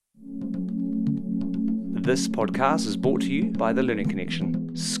This podcast is brought to you by the Learning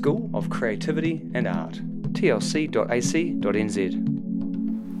Connection, School of Creativity and Art, tlc.ac.nz.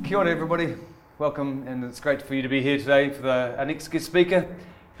 Kia ora everybody, welcome, and it's great for you to be here today for our next guest speaker,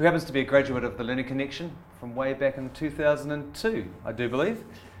 who happens to be a graduate of the Learning Connection from way back in 2002, I do believe.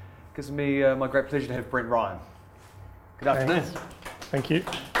 Gives me my great pleasure to have Brent Ryan. Good afternoon. Thank you.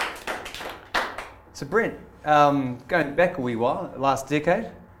 So Brent, going back a wee while, last decade,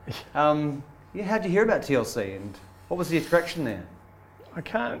 how'd you hear about TLC and what was the attraction there? I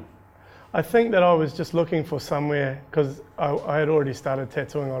think that I was just looking for somewhere, because I had already started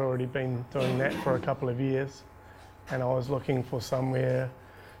tattooing, I'd already been doing that for a couple of years, and I was looking for somewhere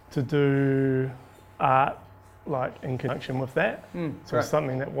to do art like in conjunction with that. So right.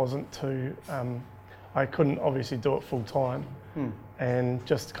 Something that wasn't too, I couldn't obviously do it full time, and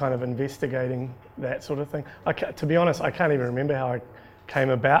just kind of investigating that sort of thing. To be honest, I can't even remember how I came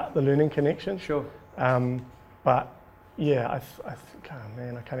about the Learning Connection. Sure. But yeah, I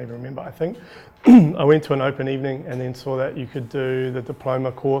can't even remember. I think I went to an open evening and then saw that you could do the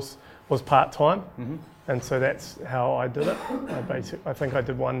diploma course was part-time. And so that's how I did it. I think I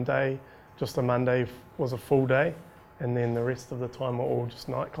did one day, just a Monday was a full day, and then the rest of the time were all just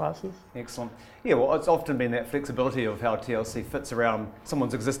night classes. Excellent. Yeah, well, it's often been that flexibility of how TLC fits around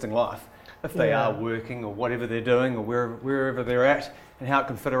someone's existing life, if they are working or whatever they're doing or wherever they're at, and how it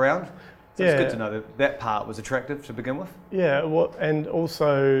can fit around. So it's good to know that part was attractive to begin with. Yeah, well, and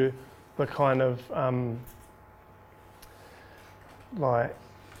also the kind of like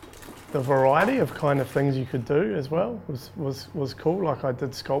the variety of kind of things you could do as well was cool. Like I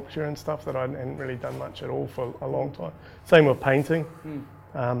did sculpture and stuff that I hadn't really done much at all for a long time. Same with painting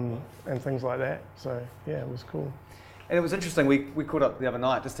and things like that. So yeah, it was cool. And it was interesting, we caught up the other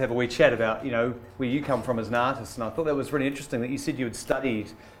night just to have a wee chat about, where you come from as an artist, and I thought that was really interesting that you said you had studied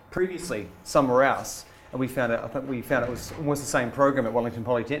previously somewhere else, and we found out it was almost the same program at Wellington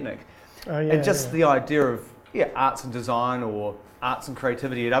Polytechnic. And just the idea of arts and design or arts and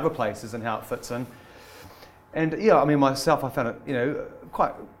creativity at other places and how it fits in. And myself, I found it,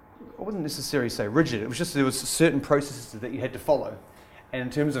 quite, I wouldn't necessarily say rigid, it was just there was certain processes that you had to follow. And in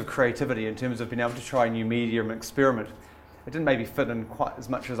terms of creativity, in terms of being able to try new media and experiment, it didn't maybe fit in quite as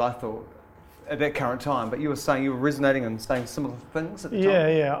much as I thought at that current time. But you were saying you were resonating and saying similar things at the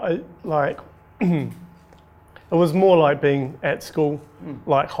time? It was more like being at school,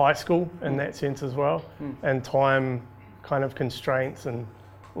 like high school in that sense as well, and time kind of constraints and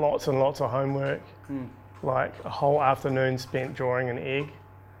lots of homework, like a whole afternoon spent drawing an egg.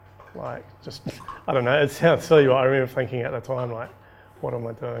 Like just, I don't know, it sounds silly, but I remember thinking at the time, like, what am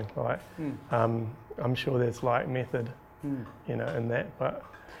I doing? Like, I'm sure there's like method, in that. But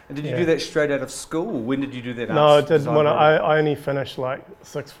and did you do that straight out of school, or when did you do that? No, I did. When I only finished like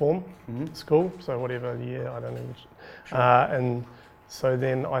sixth form school, so whatever year, I don't know. Sure. And so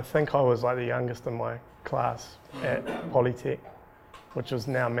then I think I was like the youngest in my class at Polytech, which was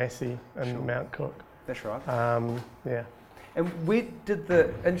now Massey in Mount Cook. That's right. Yeah. And where did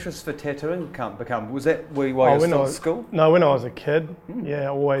the interest for tattooing become? Was that while you were still at school? No, when I was a kid. Yeah,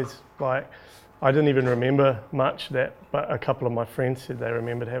 always like, I didn't even remember much that, but a couple of my friends said they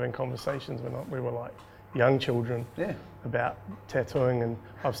remembered having conversations when we were like young children about tattooing, and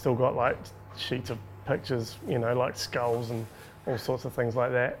I've still got like sheets of pictures, like skulls and all sorts of things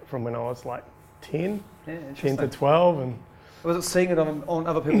like that from when I was like 10 to 12. And was it seeing it on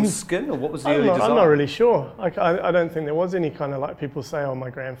other people's skin, or what was the early design? I'm not really sure. I don't think there was any kind of like people say, my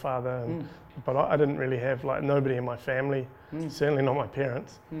grandfather, but I didn't really have, like, nobody in my family, certainly not my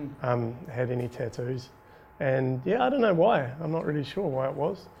parents, had any tattoos. And I don't know why. I'm not really sure why it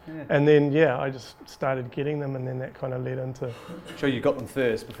was. Yeah. And then, I just started getting them, and then that kind of led into... So you got them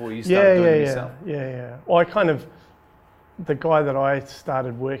first before you started doing it yourself? Yeah. Well, the guy that I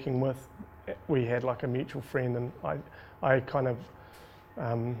started working with, we had like a mutual friend, and I kind of,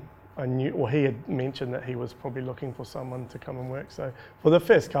 I knew, or he had mentioned that he was probably looking for someone to come and work. So for the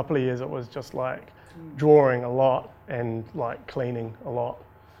first couple of years, it was just like drawing a lot and like cleaning a lot,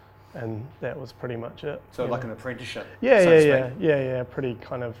 and that was pretty much it. So like an apprenticeship? Yeah. Pretty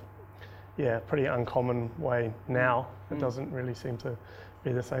kind of, pretty uncommon way now. It doesn't really seem to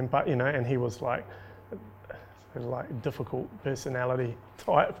be the same, but and he was like difficult personality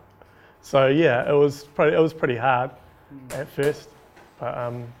type. So it was pretty hard at first.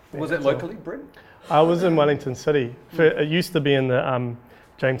 But, was it locally, Brent? I was in Wellington City. It used to be in the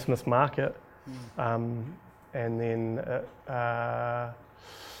James Smith Market, and then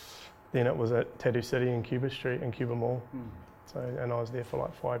it was at Tatou City in Cuba Street in Cuba Mall. So, and I was there for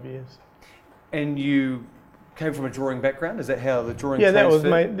like 5 years. And you came from a drawing background? Is that how the drawing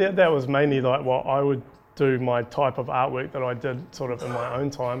that was mainly like what I would do my type of artwork that I did sort of in my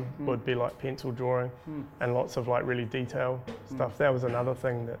own time would be like pencil drawing and lots of like really detailed stuff. That was another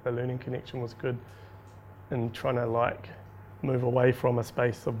thing that the Learning Connection was good in trying to like move away from a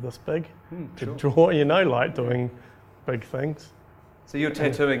space of this big to draw, you know, like doing big things. So you're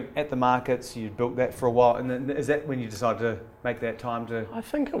tattooing at the markets, you built that for a while, and then is that when you decided to make that time to... I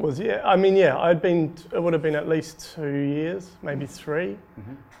think it was, yeah. I mean, yeah, it would have been at least 2 years, maybe 3.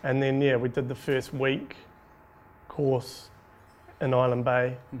 And then, yeah, we did the first week course in Island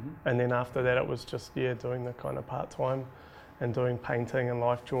Bay. And then after that, it was just, yeah, doing the kind of part-time and doing painting and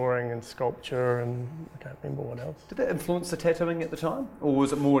life drawing and sculpture and I can't remember what else. Did that influence the tattooing at the time? Or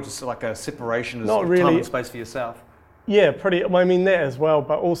was it more just like a separation Not of really. time and space for yourself? Yeah, pretty. I mean that as well,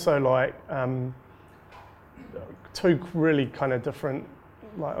 but also like two really kind of different,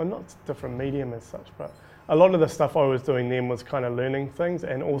 like or not different medium as such, but a lot of the stuff I was doing then was kind of learning things,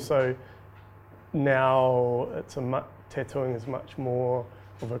 and also now tattooing is much more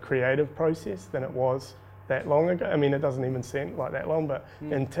of a creative process than it was that long ago. I mean, it doesn't even seem like that long, but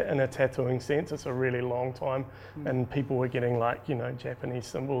in a tattooing sense, it's a really long time, and people were getting like, you know, Japanese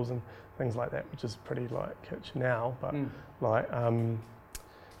symbols and things like that, which is pretty like kitsch now, but like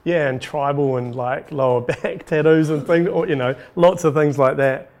yeah, and tribal and like lower back tattoos and things, or you know, lots of things like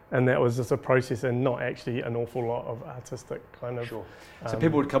that, and that was just a process and not actually an awful lot of artistic kind of. Sure. So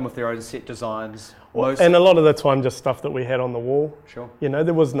people would come with their own set designs, and a lot of the time just stuff that we had on the wall. Sure. You know,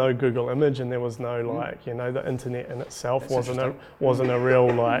 there was no Google Image, and there was no like, you know, the internet in itself wasn't a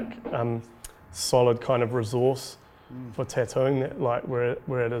real like solid kind of resource for tattooing, that like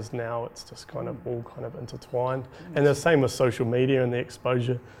where it is now. It's just kind of all kind of intertwined, and the same with social media and the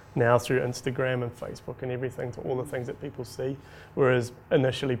exposure now through Instagram and Facebook and everything to all the things that people see, whereas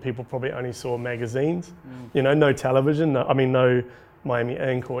initially people probably only saw magazines, you know, no television, no Miami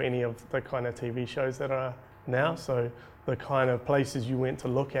Ink or any of the kind of TV shows that are now, so the kind of places you went to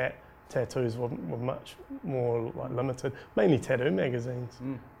look at tattoos were much more like limited, mainly tattoo magazines.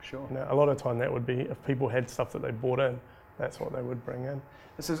 Sure. You know, a lot of time that would be, if people had stuff that they bought in, that's what they would bring in.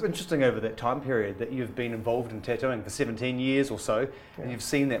 This is interesting over that time period that you've been involved in tattooing for 17 years or so, and you've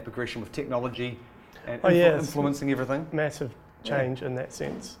seen that progression with technology and influencing everything. Massive change in that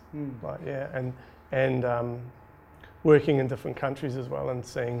sense. Like and working in different countries as well, and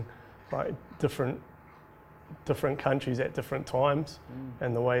seeing like different countries at different times,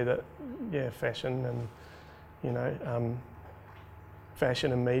 and the way that fashion and you know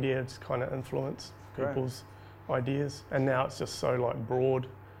fashion and media just kind of influence people's ideas, and now it's just so like broad.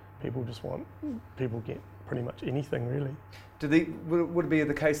 People get pretty much anything really. Would it be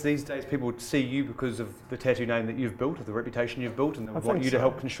the case these days people would see you because of the tattoo name that you've built, or the reputation you've built, and they would want you to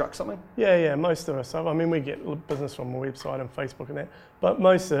help construct something? Yeah, most of us. I mean, we get business from the website and Facebook and that, but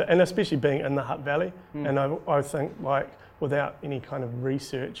and especially being in the Hutt Valley, and I think like without any kind of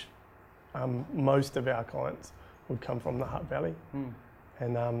research, most of our clients would come from the Hutt Valley,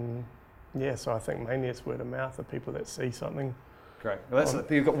 and so I think mainly it's word of mouth of people that see something. Great. Well,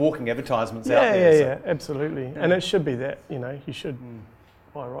 you've got walking advertisements out there. Yeah, absolutely. Yeah. And it should be that, you know, you should,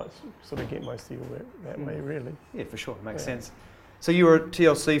 by rights, sort of get most of your work that way, really. Yeah, for sure. It makes sense. So you were at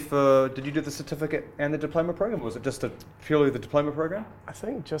TLC did you do the certificate and the diploma program, or was it just purely the diploma program? I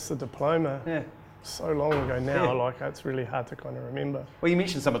think just the diploma. Yeah. So long ago now, like it's really hard to kind of remember. Well, you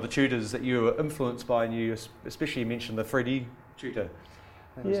mentioned some of the tutors that you were influenced by, and you especially mentioned the 3D tutor.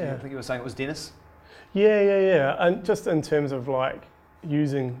 I think you were saying it was Dennis? Yeah. And just in terms of like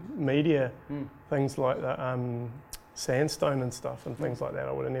using media, things like the sandstone and stuff and things like that,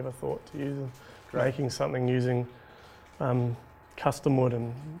 I would have never thought to use them. Making something using custom wood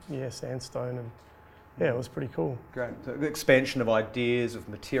and sandstone, and it was pretty cool. Great. So the expansion of ideas, of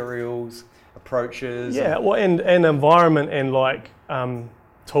materials, approaches. Yeah, well, and environment and like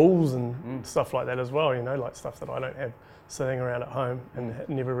tools and stuff like that as well. You know, like stuff that I don't have sitting around at home and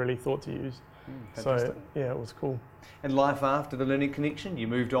never really thought to use. So it was cool. And life after the Learning Connection, you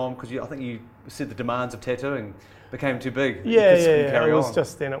moved on because I think you said the demands of tattooing became too big. It was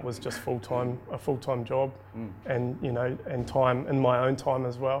just a full-time job, and you know, and time in my own time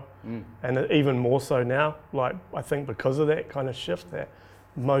as well, and even more so now. Like I think because of that kind of shift, that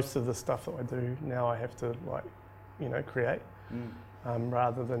most of the stuff that I do now I have to like, you know, create,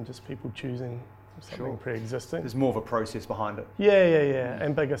 rather than just people choosing something pre-existing. There's more of a process behind it. Yeah,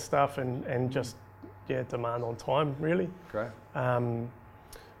 and bigger stuff and just demand on time really. Great.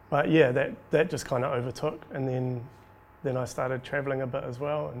 But that just kind of overtook, and then I started traveling a bit as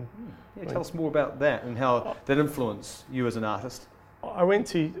well. And tell us more about that and how that influenced you as an artist. I went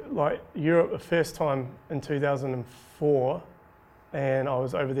to like Europe the first time in 2004, and I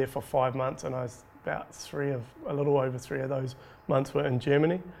was over there for 5 months, and I was a little over 3 of those months were in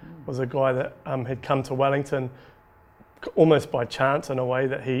Germany. Was a guy that had come to Wellington almost by chance, in a way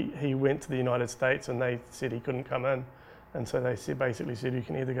that he went to the United States and they said he couldn't come in, and so they basically said you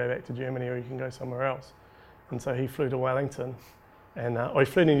can either go back to Germany or you can go somewhere else. And so he flew to Wellington, and he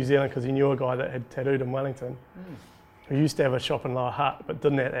flew to New Zealand because he knew a guy that had tattooed in Wellington, who used to have a shop in Lower Hutt but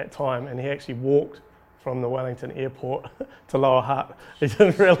didn't at that time, and he actually walked from the Wellington airport to Lower Hutt. He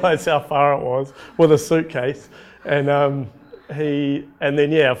didn't realise how far it was with a suitcase, and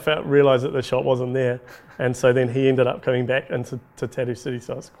realised that the shop wasn't there, and so then he ended up coming back into Tattoo City.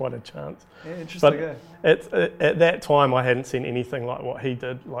 So it's quite a chance. Yeah, interesting. But at that time, I hadn't seen anything like what he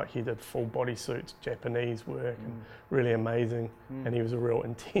did. Like, he did full body suits, Japanese work, and really amazing. And he was a real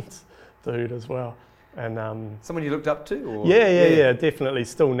intense dude as well. And someone you looked up to? Or? Yeah, definitely.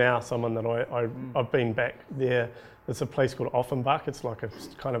 Still now, someone that I've been back there. There's a place called Offenbach. It's like a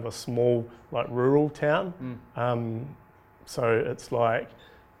kind of a small, like, rural town. So it's like,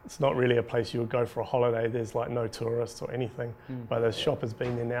 it's not really a place you would go for a holiday. There's like no tourists or anything. But the shop has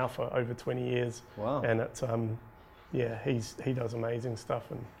been there now for over 20 years. Wow. And it's he does amazing stuff,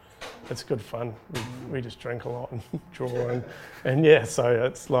 and it's good fun. We just drink a lot and draw and so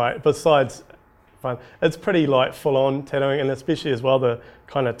it's like, besides fun, it's pretty like full on tattooing, and especially as well the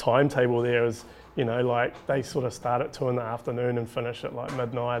kind of timetable there is, you know, like they sort of start at 2 in the afternoon and finish at like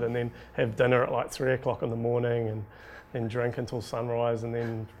midnight, and then have dinner at like 3 o'clock in the morning, and then drink until sunrise, and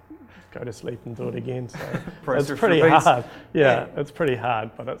then go to sleep and do it again. So it's pretty hard. Yeah, it's pretty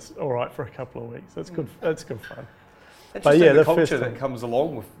hard, but it's all right for a couple of weeks. It's good. It's good fun. But yeah, the culture that comes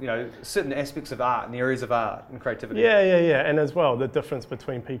along with, you know, certain aspects of art and areas of art and creativity. Yeah, and as well the difference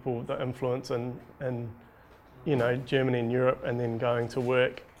between people, the influence in you know, Germany and Europe, and then going to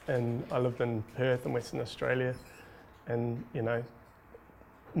work. And I lived in Perth in Western Australia, and you know,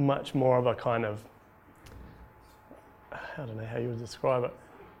 much more of a kind of, I don't know how you would describe it.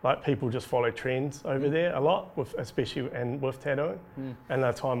 Like, people just follow trends over there a lot, especially with tattooing. And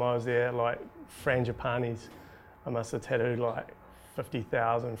the time I was there, like frangipanis, I must have tattooed like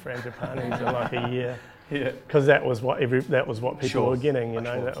 50,000 frangipanis in like a year. Yeah, because that was what people were getting. You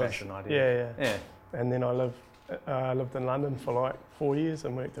know, that was fashion idea. Yeah. And then I lived in London for like 4 years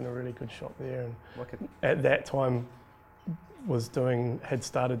and worked in a really good shop there. And at that time, had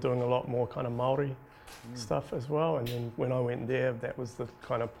started doing a lot more kind of Maori stuff as well, and then when I went there, that was the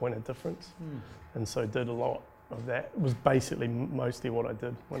kind of point of difference, and so did a lot of that. It was basically mostly what I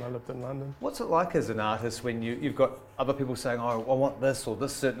did when I lived in London. What's it like as an artist when you've got other people saying, oh, I want this or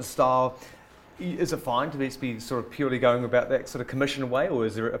this certain style? Is it fine to be sort of purely going about that sort of commission way, or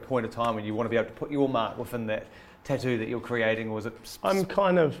is there a point of time when you want to be able to put your mark within that tattoo that you're creating, or is it... I'm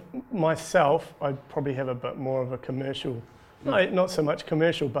kind of, myself, I probably have a bit more of a commercial. No, not so much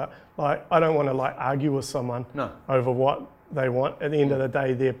commercial, but like, I don't want to like argue with someone over what they want. At the end of the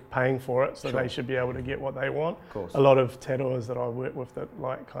day, they're paying for it, so they should be able to get what they want. Of course. A lot of tattooers that I work with that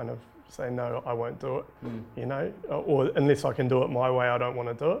like kind of say, no, I won't do it, you know, or unless I can do it my way, I don't want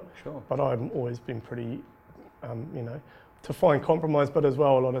to do it. Sure. But I've always been pretty, you know, to find compromise, but as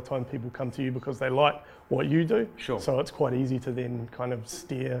well, a lot of time people come to you because they like what you do. Sure. So it's quite easy to then kind of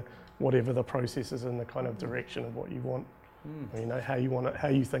steer whatever the process is in the kind of direction of what you want. You know, how you want it, how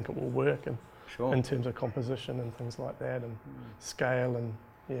you think it will work, and in terms of composition and things like that, and scale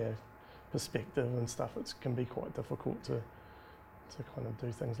and perspective and stuff. It can be quite difficult to kind of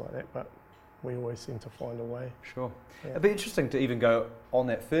do things like that, but we always seem to find a way. Sure. Yeah. It'd be interesting to even go on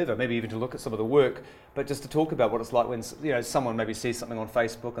that further, maybe even to look at some of the work, but just to talk about what it's like when, you know, someone maybe sees something on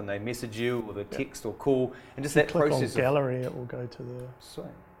Facebook and they message you, or the text or call, and just that click process. On gallery, it will go to the. Sweet.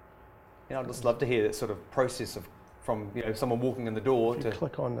 You know, I'd just love to hear that sort of process of. From, you know, someone walking in the door if you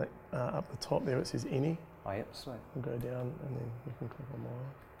click on it up the top there, it says any. Oh, yep, sweet. We'll go down and then you can click on mine.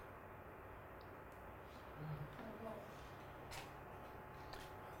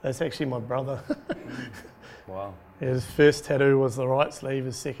 That's actually my brother. Wow. His first tattoo was the right sleeve,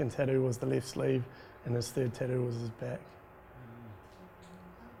 his second tattoo was the left sleeve, and his third tattoo was his back.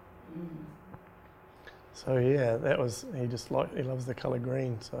 So yeah, that was, he loves the colour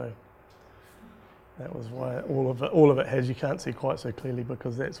green, so that was why all of it has, you can't see quite so clearly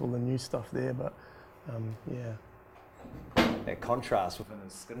because that's all the new stuff there, but yeah. That contrast within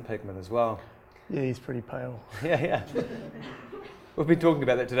his skin pigment as well. Yeah, he's pretty pale. Yeah. We've been talking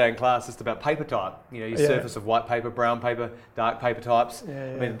about that today in class, just about paper type. You know, your surface of white paper, brown paper, dark paper types.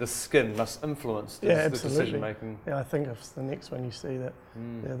 I mean, the skin must influence the decision making. Yeah, I think if the next one you see that,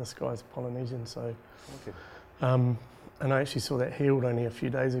 this guy's Polynesian, so. Okay. And I actually saw that healed only a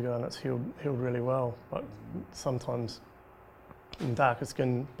few days ago, and it's healed really well. But sometimes and darker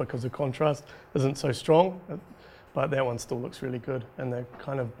skin because the contrast isn't so strong, but that one still looks really good. And the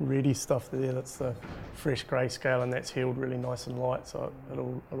kind of reddy stuff there, that's the fresh grayscale, and that's healed really nice and light, so it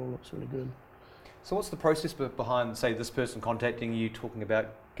all looks really good. So what's the process behind, say, this person contacting you, talking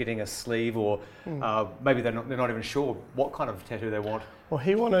about getting a sleeve, or maybe they're not even sure what kind of tattoo they want? Well,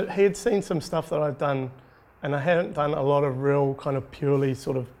 he had seen some stuff that I've done, and I hadn't done a lot of real kind of purely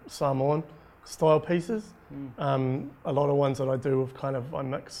sort of Samoan style pieces. A lot of ones that I do with I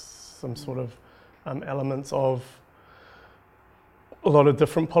mix some sort of elements of a lot of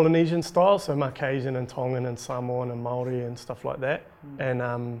different Polynesian styles, so Marquesian and Tongan and Samoan and Maori and stuff like that.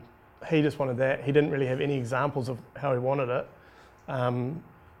 And he just wanted that. He didn't really have any examples of how he wanted it.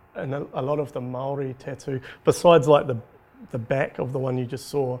 And a lot of the Maori tattoo, besides like the back of the one you just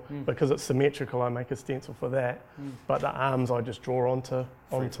saw, because it's symmetrical, I make a stencil for that. But the arms I just draw onto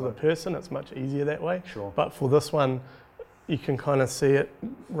the person. It's much easier that way. Sure. But for this one, you can kind of see it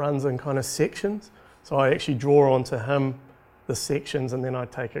runs in kind of sections. So I actually draw onto him the sections, and then I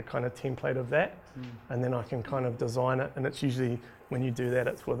take a kind of template of that, and then I can kind of design it. And it's usually, when you do that,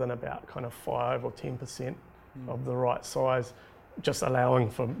 it's within about kind of 5 or 10% of the right size, just allowing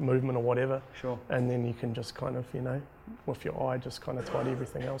for movement or whatever. Sure. And then you can just kind of, with your eye, just kind of tidy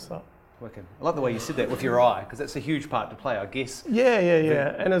everything else up. Wicked. I love the way you said that, with your eye, because that's a huge part to play, I guess.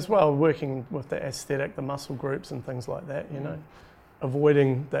 Yeah. And as well, working with the aesthetic, the muscle groups and things like that,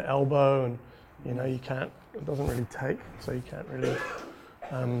 avoiding the elbow, and, you can't, it doesn't really take, so you can't really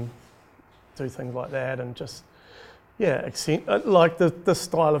do things like that, and just, like the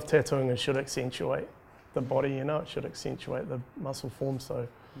style of tattooing, it should accentuate the body, it should accentuate the muscle form, so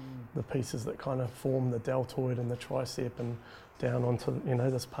the pieces that kind of form the deltoid and the tricep and down onto,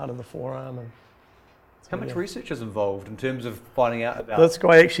 this part of the forearm. And how much research is involved in terms of finding out about... This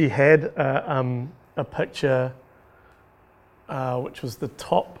guy actually had a picture which was the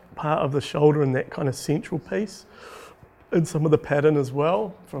top part of the shoulder and that kind of central piece, and some of the pattern as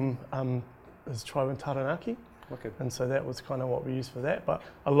well from his tribe in Taranaki. Okay. And so that was kind of what we used for that. But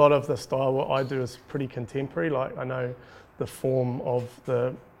a lot of the style what I do is pretty contemporary. Like, I know the form of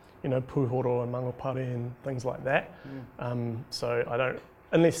the, puhoro and mangopare and things like that. So I don't,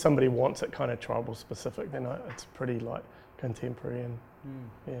 unless somebody wants it kind of tribal specific, then it's pretty like contemporary and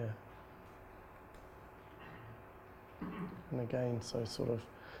And again, so sort of,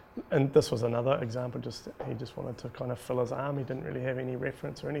 and this was another example, he just wanted to kind of fill his arm. He didn't really have any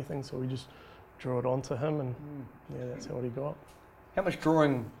reference or anything, so we just drew it onto him, and that's how he got. How much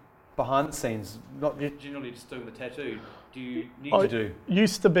drawing behind the scenes, not generally just doing the tattoo, do you need to do?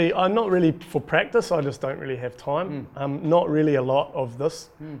 Used to be, I'm not really for practice, I just don't really have time. Not really a lot of this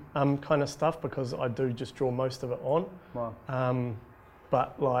kind of stuff, because I do just draw most of it on. Wow.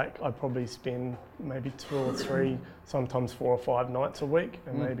 But like, I probably spend maybe 2 or 3, sometimes 4 or 5 nights a week,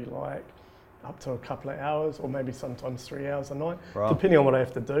 and maybe like up to a couple of hours, or maybe sometimes 3 hours a night, depending on what I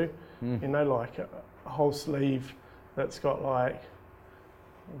have to do. Like a whole sleeve that's got, like,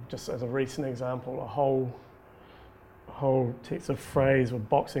 just as a recent example, a whole text of phrase with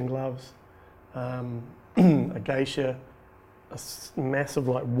boxing gloves, a geisha, a massive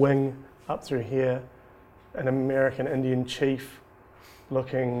like wing up through here, an American Indian chief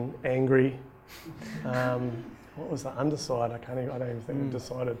looking angry. What was the underside? I don't even think I've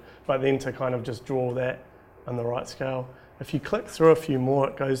decided. But then to kind of just draw that on the right scale. If you click through a few more,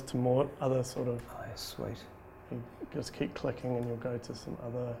 it goes to more other sort of... Oh, sweet. You just keep clicking and you'll go to some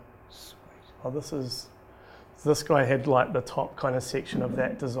other... Sweet. Oh, this guy had like the top kind of section of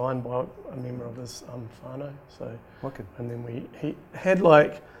that designed by a member of his whānau. So, okay. And then he had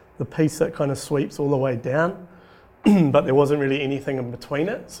like the piece that kind of sweeps all the way down, but there wasn't really anything in between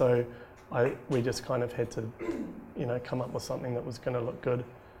it. So we just kind of had to, come up with something that was going to look good.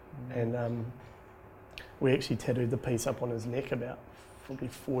 And we actually tattooed the piece up on his neck about probably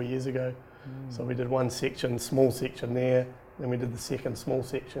 4 years ago. So we did one section, small section there, then we did the second small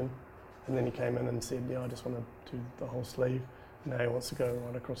section, and then he came in and said, I just want to do the whole sleeve. Now he wants to go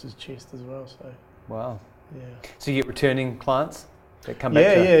right across his chest as well. So wow. Yeah. So you get returning clients that come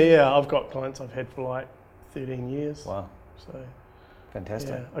back? Yeah. I've got clients I've had for like 13 years. Wow. So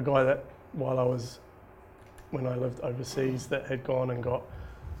fantastic. Yeah, a guy that when I lived overseas, that had gone and got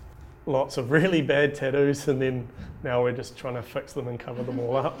lots of really bad tattoos, and then now we're just trying to fix them and cover them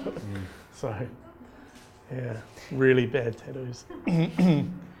all up. So yeah, really bad tattoos.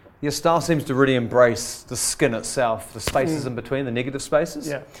 Your style seems to really embrace the skin itself, the spaces in between, the negative spaces.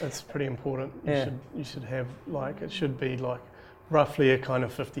 Yeah, it's pretty important. Yeah. You should have it should be like roughly a kind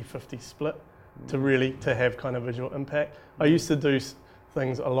of 50-50 split to have kind of visual impact. I used to do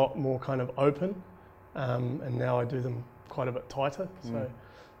things a lot more kind of open, and now I do them quite a bit tighter. So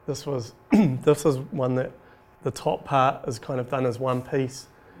this was this is one that the top part is kind of done as one piece,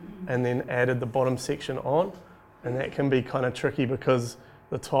 and then added the bottom section on, and that can be kind of tricky because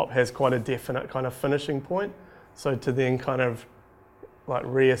the top has quite a definite kind of finishing point. So to then kind of like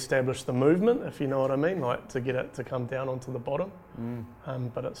re-establish the movement, if you know what I mean, like to get it to come down onto the bottom.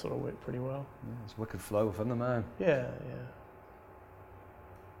 But it sort of worked pretty well. It's wicked flow within them, eh? Yeah.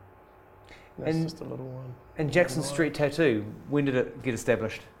 That's just a little one. And Jackson Street Tattoo, when did it get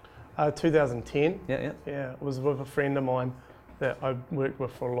established? 2010. Yeah. Yeah, it was with a friend of mine that I worked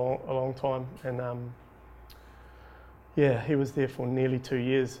with for a long time, and he was there for nearly 2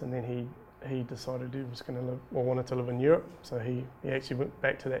 years, and then he decided he was going to live, or wanted to live in Europe, so he actually went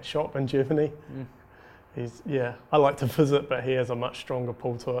back to that shop in Germany. I like to visit, but he has a much stronger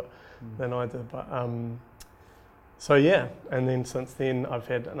pull to it than I did. But and then since then I've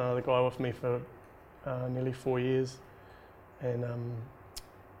had another guy with me for nearly 4 years, and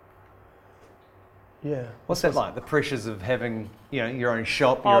What's that like? The pressures of having your own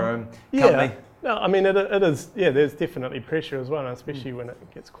shop, your own company. No, I mean it is. Yeah, there's definitely pressure as well, especially when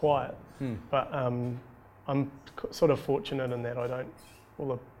it gets quiet. But I'm sort of fortunate in that all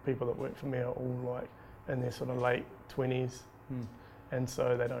the people that work for me are all like in their sort of late 20s, and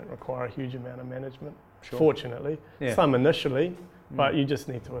so they don't require a huge amount of management. Sure. Fortunately, some initially, but you just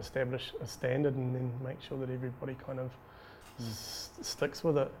need to establish a standard and then make sure that everybody kind of sticks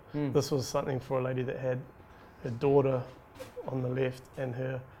with it. This was something for a lady that had her daughter on the left and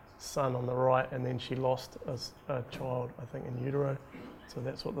her son on the right, and then she lost a child, I think, in utero. So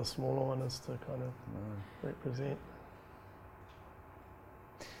that's what the smaller one is to kind of represent.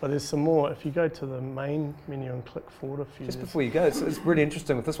 But there's some more. If you go to the main menu and click forward a few. Just before you go, it's really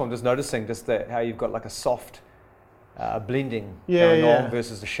interesting with this one. Just noticing that how you've got like a soft blending going on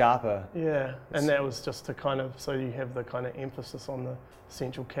versus the sharper. Yeah, and that was just to kind of, so you have the kind of emphasis on the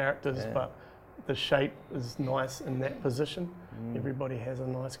essential characters, but the shape is nice in that position. Everybody has a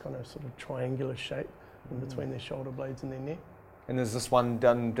nice kind of sort of triangular shape in between their shoulder blades and their neck. And is this one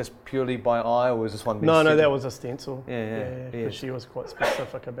done just purely by eye, or was this one? No, that was a stencil. Yeah. Because she was quite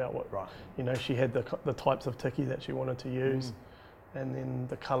specific about what. Right. She had the types of tiki that she wanted to use, and then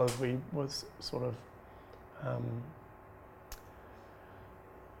the colours was sort of.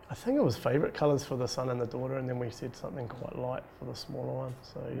 I think it was favourite colours for the son and the daughter, and then we said something quite light for the smaller one.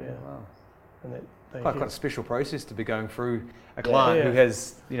 So wow. And quite a special process to be going through a client who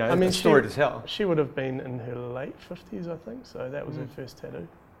has a story to tell. She would have been in her late 50s, I think. So that was her first tattoo.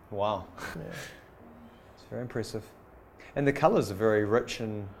 Wow. Yeah. It's very impressive. And the colours are very rich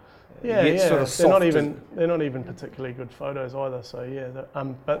and sort of soft. They're not even particularly good photos either. So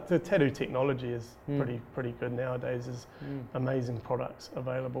but the tattoo technology is pretty good nowadays. There's amazing products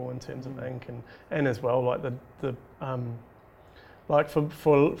available in terms of ink and as well like the like for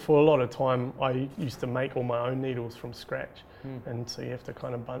a lot of time I used to make all my own needles from scratch, and so you have to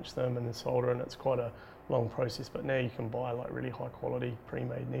kind of bunch them and then solder, and it's quite a long process. But now you can buy like really high quality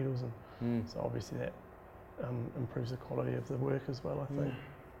pre-made needles, and so obviously that improves the quality of the work as well, I think.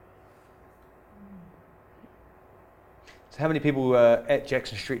 So how many people were at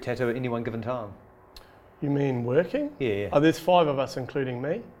Jackson Street Tattoo at any one given time? You mean working? Yeah. Oh, there's 5 of us, including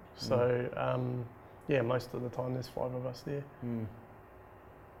me. So, most of the time there's 5 of us there.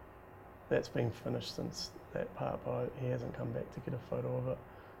 That's been finished since that part, but he hasn't come back to get a photo of it.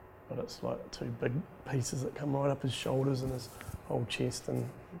 But it's like 2 big pieces that come right up his shoulders and his whole chest, and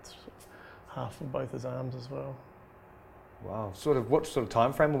it's half of both his arms as well. Wow. What sort of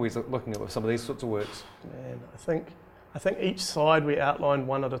time frame are we looking at with some of these sorts of works? Man, I think each side we outlined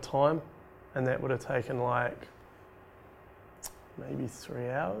one at a time, and that would have taken like maybe 3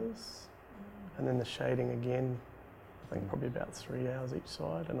 hours, and then the shading again, I think probably about 3 hours each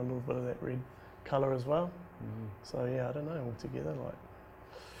side, and a little bit of that red colour as well. So I don't know, altogether like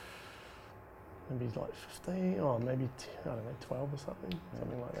maybe like 15, or maybe 12 or something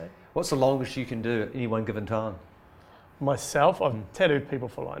like that. What's the longest you can do at any one given time? Myself, I've tattooed people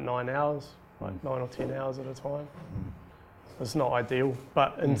for like 9 hours, like 9 or 10 hours at a time. It's not ideal,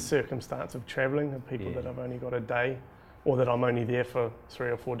 but in circumstance of travelling, and people that have only got a day, or that I'm only there for 3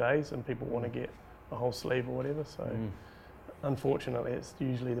 or 4 days, and people want to get a whole sleeve or whatever. So unfortunately, it's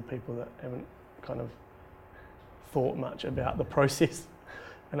usually the people that haven't kind of thought much about the process,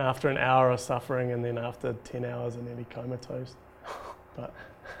 and after an hour of suffering, and then after 10 hours, are nearly comatose. But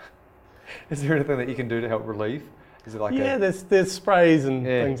is there anything that you can do to help relieve? Is it like there's sprays and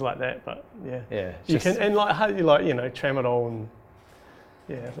things like that, but you can, and tramadol, and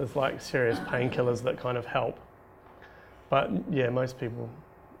there's like serious painkillers that kind of help. But most people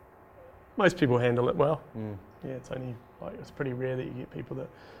handle it well. It's only Like it's pretty rare that you get people that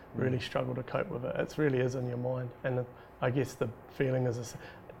really struggle to cope with it. It really is in your mind, and I guess the feeling is,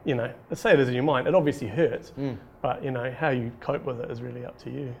 you know, let's say it is in your mind. It obviously hurts, but you know how you cope with it is really up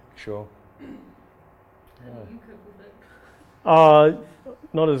to you. Sure. How do you cope with it?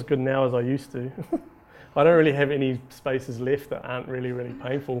 Not as good now as I used to. I don't really have any spaces left that aren't really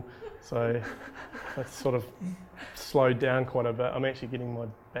painful, so that's sort of slowed down quite a bit. I'm actually getting my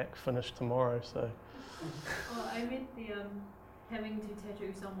back finished tomorrow, so. Oh, I meant the having to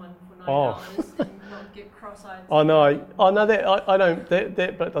tattoo someone for 9 hours and not get cross-eyed. I don't. That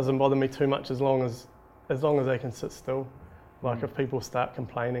bit doesn't bother me too much as long as they can sit still. Like if people start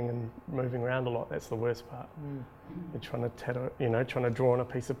complaining and moving around a lot, that's the worst part. You're trying to tattoo, you know, trying to draw on a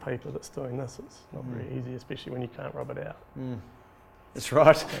piece of paper that's doing this. It's not very easy, especially when you can't rub it out. That's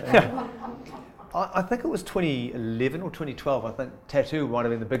right. I think it was 2011 or 2012. I think tattoo might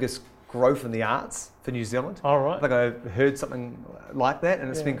have been the biggest growth in the arts for New Zealand. All right. I think I heard something like that, and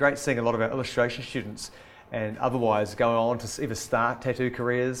it's been great seeing a lot of our illustration students and otherwise go on to either start tattoo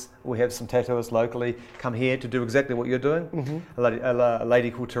careers. We have some tattooists locally come here to do exactly what you're doing. A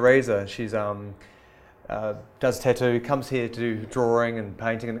lady called Teresa, she's does tattoo, comes here to do drawing and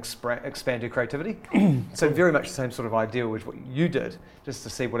painting and expand her creativity. So very much the same sort of idea with what you did, just to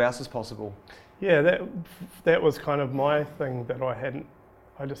see what else is possible. Yeah, that was kind of my thing that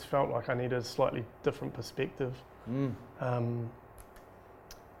I just felt like I needed a slightly different perspective.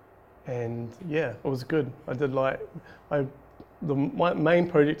 And yeah, it was good. I did my main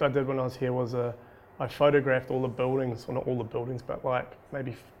project I did when I was here was I photographed all the buildings, well not all the buildings, but like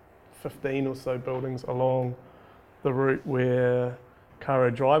maybe 15 or so buildings along the route where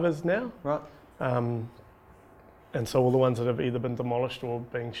Karo Drive is now. Right. And so all the ones that have either been demolished or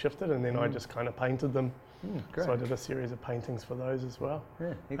being shifted, and then I just kind of painted them. Great. So I did a series of paintings for those as well.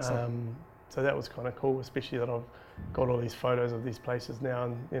 Yeah, excellent. So that was kind of cool, especially that I've got all these photos of these places now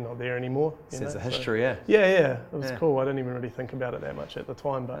and they're not there anymore. Sense of history, yeah. Yeah, it was cool. I didn't even really think about it that much at the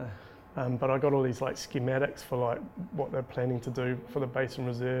time, but I got all these like schematics for like what they're planning to do for the Basin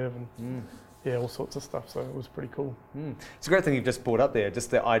Reserve and all sorts of stuff. So it was pretty cool. It's a great thing you've just brought up there,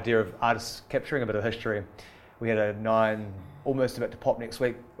 just the idea of artists capturing a bit of history. We had a 9, almost about to pop next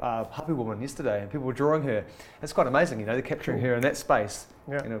week, Hapu woman yesterday, and people were drawing her. It's quite amazing, you know, they're capturing her in that space.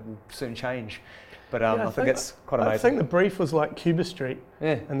 Yeah. And it will soon change. But I think it's quite amazing. I think the brief was like Cuba Street,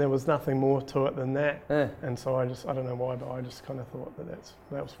 and there was nothing more to it than that. And so I don't know why, but I just kind of thought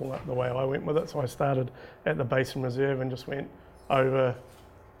that was the way I went with it. So I started at the Basin Reserve and just went over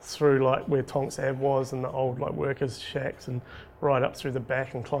through like where Tonks Ave was and the old like workers' shacks and right up through the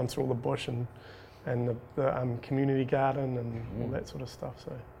back and climbed through all the bush and the community garden and all that sort of stuff.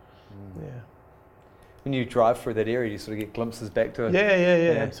 So, yeah. When you drive through that area, you sort of get glimpses back to it.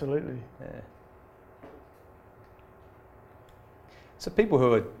 Yeah, absolutely. Yeah. So people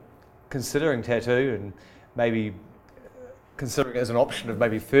who are considering tattoo and maybe considering it as an option of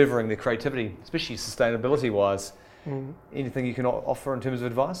maybe furthering their creativity, especially sustainability-wise, anything you can offer in terms of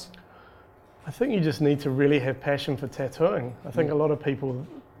advice? I think you just need to really have passion for tattooing. I think a lot of people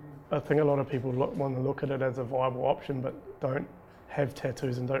want to look at it as a viable option, but don't have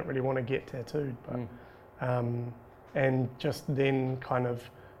tattoos and don't really want to get tattooed. But and just then kind of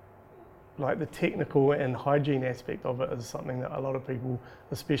like the technical and hygiene aspect of it is something that a lot of people,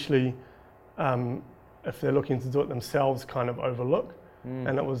 especially if they're looking to do it themselves, kind of overlook.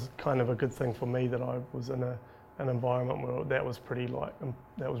 And it was kind of a good thing for me that I was in an environment where that was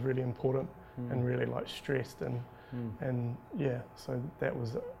that was really important and really like stressed and yeah, so that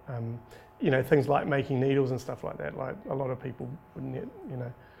was, things like making needles and stuff like that, like a lot of people wouldn't,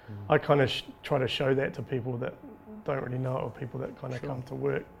 I kind of try to show that to people that don't really know it, or people that kind of come to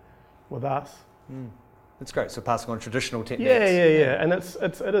work with us. That's great, so passing on traditional techniques. Yeah, and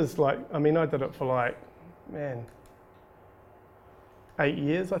it is like, I mean, I did it for like, 8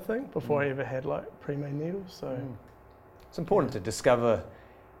 years, I think, before I ever had like pre-made needles, so. It's important to discover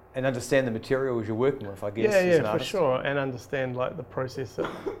and understand the materials you're working with, I guess. Yeah, for sure, and understand like the process. I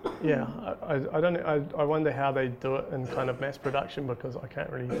wonder how they do it in kind of mass production, because I can't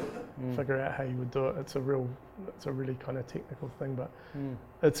really figure out how you would do it. It's a really kind of technical thing, but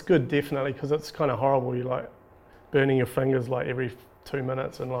it's good definitely, because it's kind of horrible. You like burning your fingers like every 2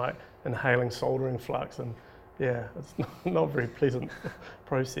 minutes and like inhaling soldering flux, and it's not a very pleasant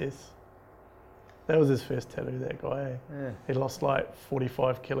process. That was his first tattoo, that guy. He lost like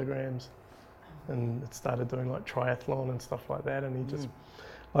 45 kilograms and started doing like triathlon and stuff like that. And he just,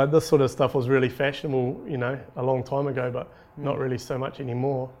 like this sort of stuff was really fashionable, a long time ago, but not really so much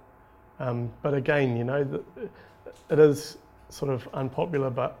anymore. But again, it is sort of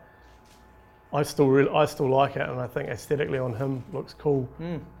unpopular, but I still like it, and I think aesthetically on him looks cool.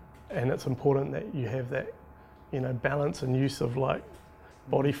 And it's important that you have that, balance and use of like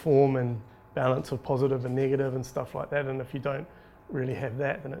body form and balance of positive and negative and stuff like that. And if you don't really have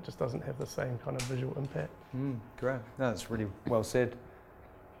that, then it just doesn't have the same kind of visual impact. Great. No, that's really well said.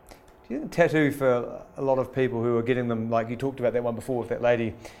 Do you think tattoo for a lot of people who are getting them, like you talked about that one before with that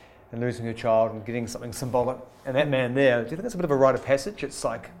lady and losing her child and getting something symbolic, and that man there, do you think it's a bit of a rite of passage? It's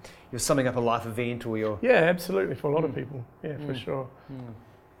like you're summing up a life event, or you're... Yeah, absolutely, for a lot of people. Yeah, for sure.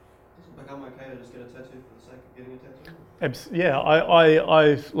 Does it become okay to just get a tattoo for the sake of getting a tattoo? Yeah,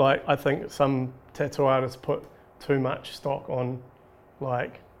 I think some tattoo artists put too much stock on,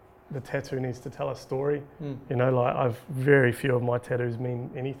 like, the tattoo needs to tell a story. I've very few of my tattoos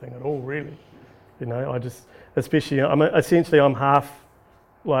mean anything at all, really. I just, especially, I'm half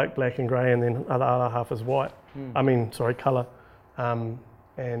like black and grey, and then the other half is white. Colour.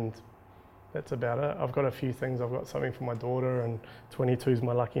 And that's about it. I've got a few things. I've got something for my daughter, and 22 is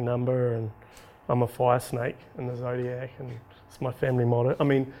my lucky number, and I'm a fire snake in the zodiac, and it's my family motto.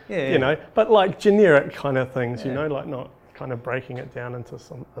 But like generic kind of things, like not kind of breaking it down into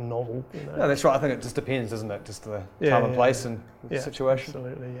a novel. No, that's right. I think it just depends, doesn't it? Just the time and place and the situation.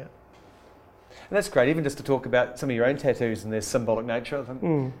 Absolutely, yeah. And that's great, even just to talk about some of your own tattoos and their symbolic nature. I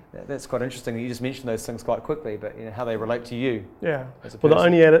think that's quite interesting. You just mentioned those things quite quickly, but how they relate to you. Yeah. As a well,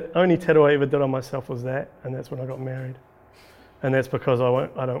 person. the only tattoo I ever did on myself was that, and that's when I got married. And that's because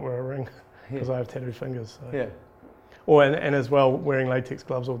I don't wear a ring, because I have tattooed fingers. So. Yeah. And as well, wearing latex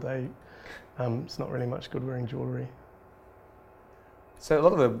gloves all day, it's not really much good wearing jewellery. So a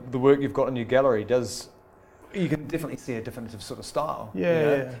lot of the work you've got in your gallery you can definitely see a different sort of style.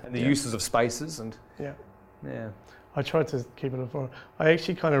 And the uses of spaces and... Yeah. I tried to keep it a... I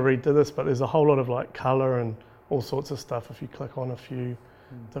actually kind of redid this, but there's a whole lot of like colour and all sorts of stuff. If you click on a few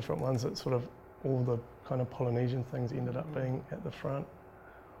different ones, that sort of all the kind of Polynesian things ended up being at the front.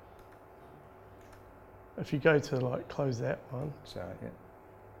 If you go to like close that one,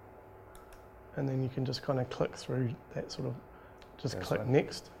 and then you can just kind of click through that sort of... Just click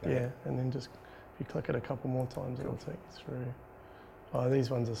next, and then just... If you click it a couple more times, it'll take you through. Oh, these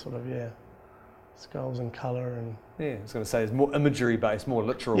ones are sort of, skulls and colour and... Yeah, I was going to say, it's more imagery based, more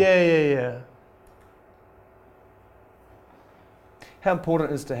literal. Yeah. How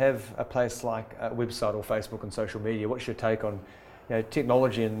important is to have a place like a website or Facebook and social media? What's your take on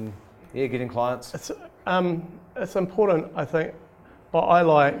technology and getting clients? It's important, I think. Well, I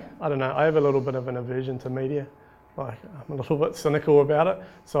don't know, I have a little bit of an aversion to media. Like, I'm a little bit cynical about it,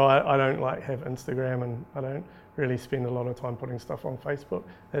 so I don't have Instagram, and I don't really spend a lot of time putting stuff on Facebook.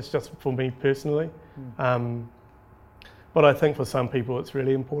 That's just for me personally. But I think for some people it's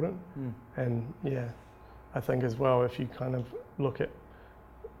really important. And I think as well, if you kind of look at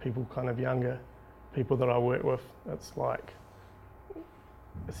people kind of younger, people that I work with, it's like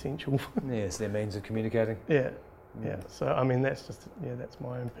essential. It's their means of communicating. Yeah, so that's just that's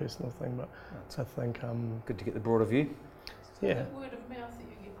my own personal thing, but I think good to get the broader view. So word of mouth that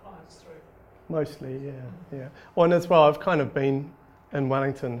you get clients through. Mostly, yeah. Well, and as well, I've kind of been in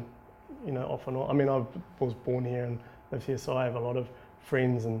Wellington, off and on. I was born here and lived here, so I have a lot of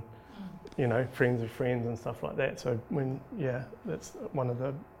friends and friends of friends and stuff like that. So that's one of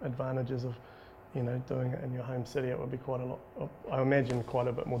the advantages of doing it in your home city. It would be quite a lot. I imagine quite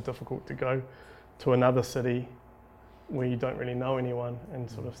a bit more difficult to go to another city where you don't really know anyone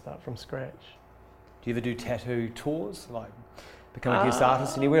and sort of start from scratch. Do you ever do tattoo tours, like become a guest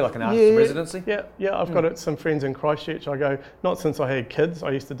artist anywhere, like an artist in residency? Yeah, I've got some friends in Christchurch. I go, not since I had kids.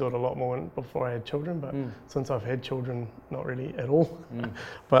 I used to do it a lot more before I had children, but since I've had children, not really at all.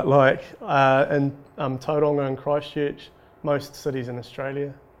 But like in Tauranga and Christchurch, most cities in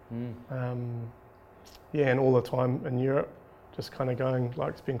Australia, and all the time in Europe, just kind of going,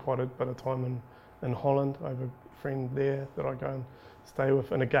 spend quite a bit of time in Holland. I have a friend there that I go and stay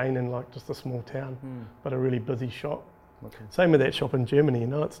with, and again in just a small town, but a really busy shop. Same with that shop in Germany,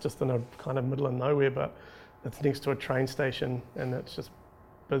 it's just in a kind of middle of nowhere, but it's next to a train station and it's just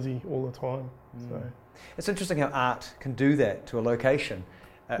busy all the time. So it's interesting how art can do that to a location.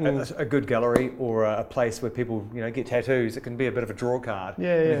 A good gallery or a place where people get tattoos, it can be a bit of a draw card.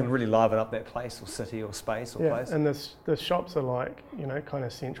 It can really liven up that place or city or space or place. And the shops are kind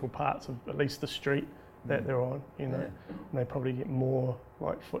of central parts of at least the street that they're on, and they probably get more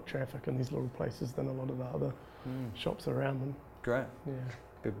foot traffic in these little places than a lot of the other shops around them. Great.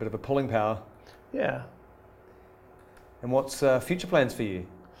 A bit of a pulling power. Yeah. And what's future plans for you?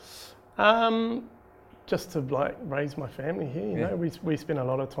 Just to raise my family here, we spend a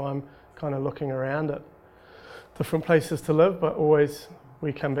lot of time kind of looking around at different places to live, but always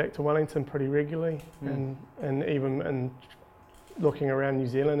we come back to Wellington pretty regularly, and even looking around New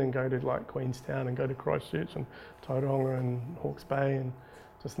Zealand and go to like Queenstown and go to Christchurch and Tauranga and Hawke's Bay, and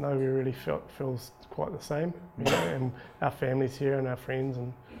just know we really feels quite the same, you know, and our family's here and our friends,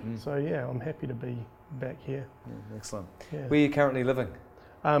 and so yeah, I'm happy to be back here. Yeah, excellent. Yeah. Where are you currently living?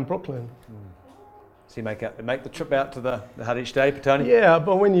 Brooklyn. So you make the trip out to the hut each day, Petone? Yeah,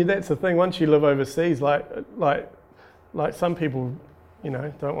 but that's the thing. Once you live overseas, like some people, you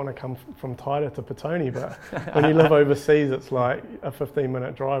know, don't want to come from Taita to Petone, but when you live overseas, it's like a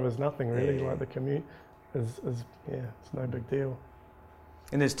 15-minute drive is nothing really. Yeah. Like the commute is it's no big deal.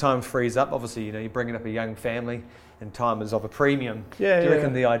 And as time frees up, obviously, you know, you're bringing up a young family, and time is of a premium. Yeah, Do you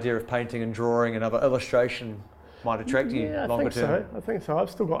reckon the idea of painting and drawing and other illustration might attract you longer term? I think so. I've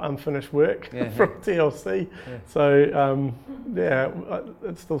still got unfinished work Yeah. from TLC, so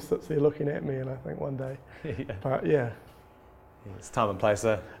it still sits there looking at me, and I think one day. Yeah. But yeah, It's time and place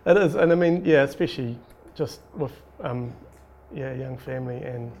there. it is, and I mean, yeah, especially just with young family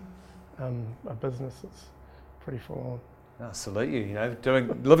and a business, it's pretty full on. I salute you, you know,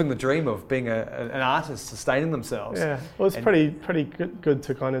 living the dream of being an artist, sustaining themselves. Yeah, well, it's pretty good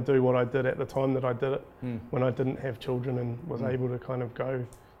to kind of do what I did at the time that I did it, when I didn't have children and was able to kind of go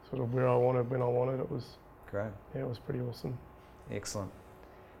sort of where I wanted, when I wanted. It was great. Yeah, it was pretty awesome. Excellent.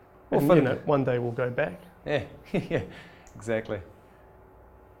 And Well, you know, one day we'll go back. Yeah, yeah, exactly.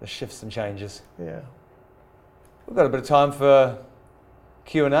 The shifts and changes. Yeah. We've got a bit of time for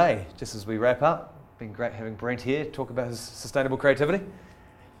Q&A just as we wrap up. Been great having Brent here talk about his sustainable creativity.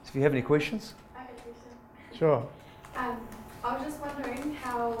 So if you have any questions. I have a question. Sure. I was just wondering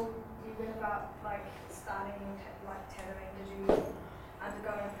how you went about starting tattooing. Did you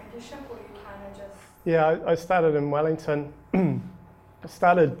undergo an apprenticeship, or you kind of just? Yeah, I started in Wellington. I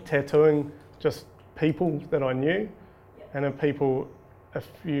started tattooing just people that I knew, and then people, as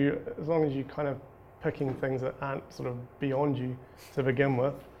long as you kind of picking things that aren't sort of beyond you to begin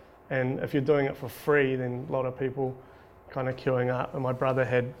with. And if you're doing it for free, then a lot of people kind of queuing up. And my brother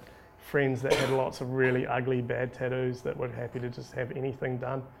had friends that had lots of really ugly, bad tattoos that were happy to just have anything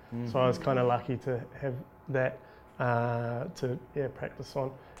done. So I was kind of lucky to have that to practice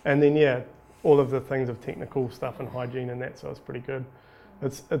on. And then all of the things of technical stuff and hygiene and that, so it's pretty good.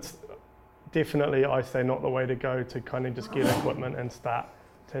 It's definitely, I say, not the way to go to kind of just get equipment and start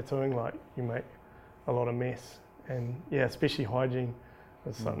tattooing. Like, you make a lot of mess, and especially hygiene.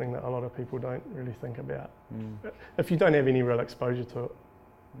 It's something that a lot of people don't really think about. If you don't have any real exposure to it.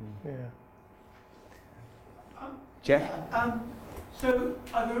 Jack? So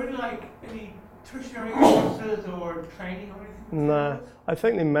are there any tertiary courses or training or anything? No, I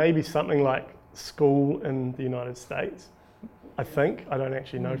think there may be something like school in the United States. I think, I don't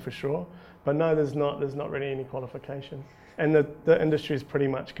actually know for sure. But no, there's not really any qualification. And the industry is pretty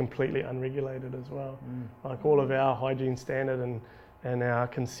much completely unregulated as well. Like all of our hygiene standard and our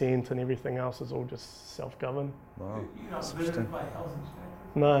consent and everything else is all just self-governed. Wow. You're not visited by health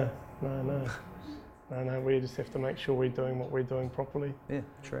inspectors? No, we just have to make sure we're doing what we're doing properly. Yeah,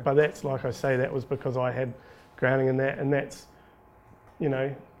 true. But that's, like I say, that was because I had grounding in that, and that's, you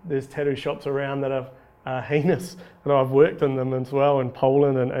know, there's tattoo shops around that are heinous, and I've worked in them as well, in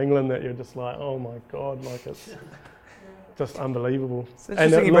Poland and England, that you're just like, oh my God, like it's just unbelievable.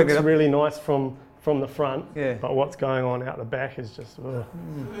 And it looks really nice from the front, but what's going on out the back is just, ugh.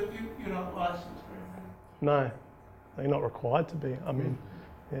 So you're not licensed or anything? No, they're not required to be. I mean,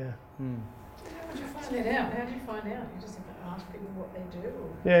 How did you find that out? How did you find out? You just have to ask people what they do?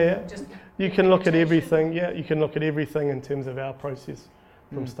 Or just you can look at everything. Yeah, you can look at everything in terms of our process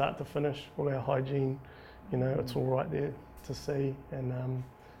from start to finish, all our hygiene. You know, it's all right there to see, and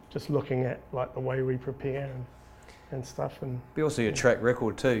just looking at like the way we prepare and stuff. And But also your track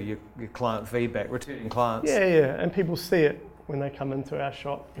record too, your client feedback, returning clients. Yeah, and people see it when they come into our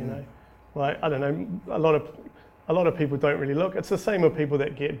shop. You know, like I don't know, a lot of people don't really look. It's the same with people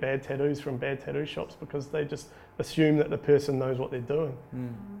that get bad tattoos from bad tattoo shops, because they just assume that the person knows what they're doing.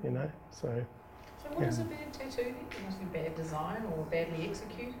 You know, so what is a bad tattoo then? It must be bad design or badly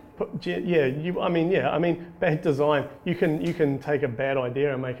executed. I mean, bad design. You can take a bad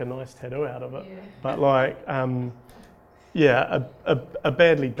idea and make a nice tattoo out of it. Yeah. But like, a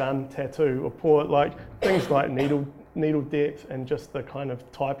badly done tattoo, or poor, like things like needle depth and just the kind of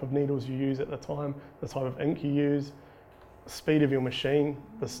type of needles you use at the time, the type of ink you use, speed of your machine,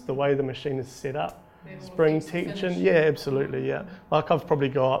 the way the machine is set up, spring tension. Yeah, absolutely. Yeah, like I've probably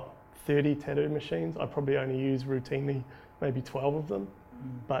got 30 tattoo machines. I probably only use routinely maybe 12 of them.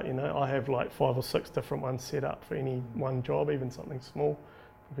 But you know, I have like 5 or 6 different ones set up for any one job, even something small,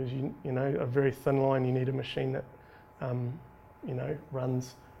 because you know, a very thin line, you need a machine that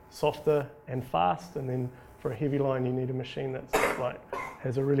runs softer and fast, and then for a heavy line you need a machine that's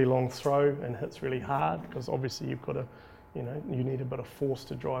has a really long throw and hits really hard, because obviously you've got to, you need a bit of force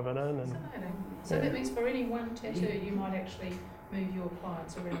to drive it in. And so that means for any one tattoo you might actually move your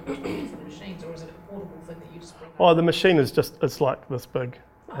clients around between different machines, or is it a portable thing that you just bring up? Oh, the machine is it's like this big,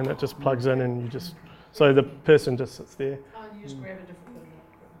 and it just plugs in, and so the person just sits there. Oh, and you just grab a different one.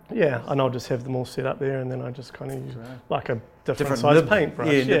 Yeah, and I'll just have them all set up there, and then I just kind of use like a different size paintbrush.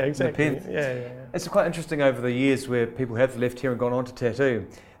 Yeah, exactly. Yeah. It's quite interesting over the years where people have left here and gone on to tattoo.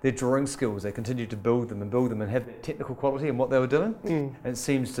 Their drawing skills, they continue to build them and have that technical quality in what they were doing. And it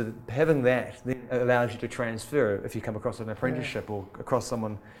seems to having that then allows you to transfer if you come across an apprenticeship or across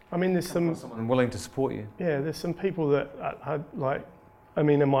someone. I mean, there's someone willing to support you. Yeah, there's some people that are like, I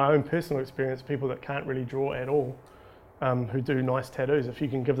mean, in my own personal experience, people that can't really draw at all. Who do nice tattoos. If you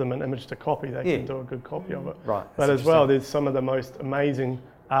can give them an image to copy, they can do a good copy of it. Right. But as well, there's some of the most amazing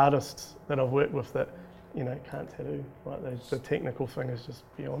artists that I've worked with that, can't tattoo. Like the technical thing is just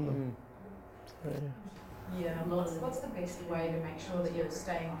beyond them. So, What's the best way to make sure that you're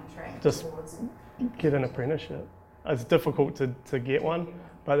staying on track? Just get an apprenticeship. It's difficult to get one,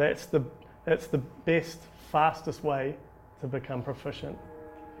 but that's the best, fastest way to become proficient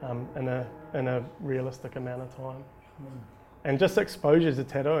in a realistic amount of time. And just exposure to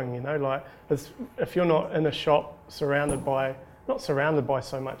tattooing, if you're not in a shop not surrounded by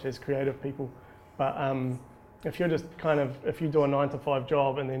so much as creative people, but if you're just if you do a 9-to-5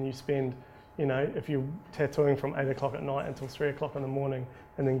 job and then you spend, if you're tattooing from 8 o'clock at night until 3 o'clock in the morning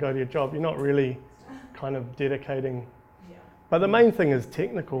and then go to your job, you're not really kind of dedicating. Yeah. But the main thing is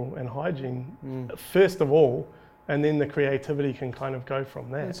technical and hygiene, first of all, and then the creativity can kind of go from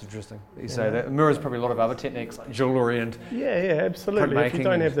there. That's interesting that you say that. It mirrors probably a lot of other techniques like jewellery and absolutely. If you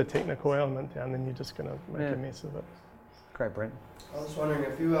don't have the technical element down, then you're just going to make a mess of it. Great, Brent. I was wondering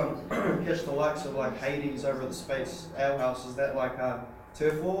if you catch the likes of like Hades over at the Space Ale House, is that like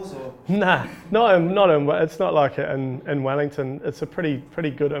turf wars or? Nah, it's not like it in Wellington. It's a pretty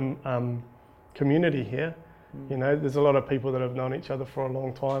good community here. There's a lot of people that have known each other for a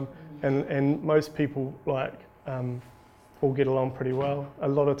long time, and most people all get along pretty well. A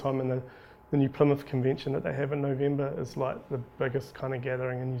lot of time in the New Plymouth Convention that they have in November is like the biggest kind of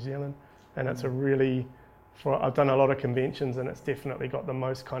gathering in New Zealand, and it's a really, I've done a lot of conventions and it's definitely got the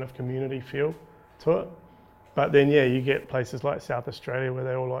most kind of community feel to it. But then you get places like South Australia where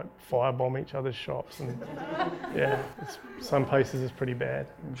they all like firebomb each other's shops, and some places is pretty bad.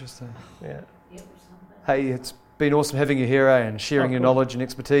 Interesting. Yeah. Hey, it's been awesome having you here and sharing your knowledge and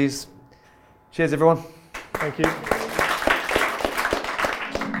expertise. Cheers, everyone. Thank you.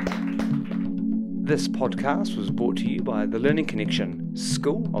 This podcast was brought to you by the Learning Connection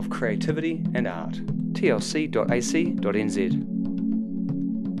School of Creativity and Art, tlc.ac.nz.